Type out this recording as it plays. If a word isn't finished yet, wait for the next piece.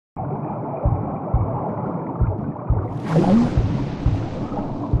Cool.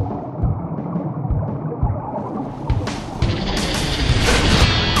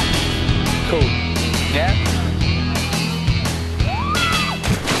 Yeah.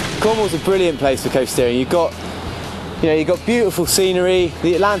 Cornwall's a brilliant place for coast steering. You've got beautiful scenery.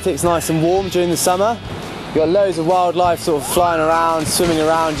 The Atlantic's nice and warm during the summer. You've got loads of wildlife sort of flying around, swimming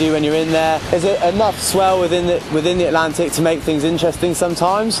around you when you're in there. There's enough swell within the Atlantic to make things interesting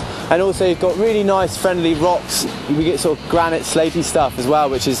sometimes. And also you've got really nice friendly rocks. We get sort of granite slaty stuff as well,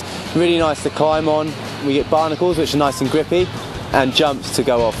 which is really nice to climb on. We get barnacles, which are nice and grippy, and jumps to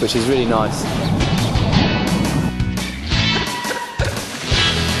go off, which is really nice.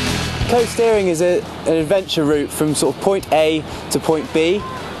 Coast steering is an adventure route from sort of point A to point B.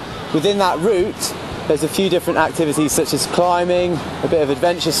 Within that route, there's a few different activities such as climbing, a bit of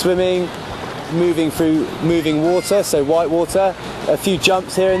adventure swimming, moving through moving water, so white water, a few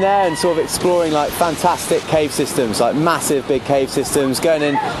jumps here and there, and sort of exploring like fantastic cave systems, like massive big cave systems, going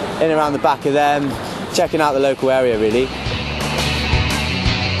in around the back of them, checking out the local area really.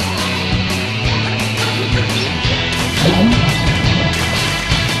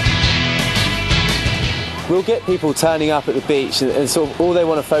 We'll get people turning up at the beach and sort of all they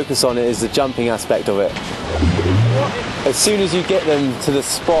want to focus on is the jumping aspect of it. As soon as you get them to the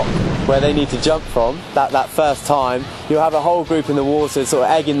spot where they need to jump from, that first time, you'll have a whole group in the water sort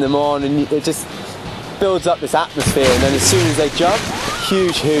of egging them on, and it just builds up this atmosphere, and then as soon as they jump,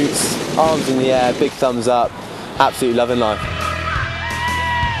 huge hoots, arms in the air, big thumbs up, absolutely loving life.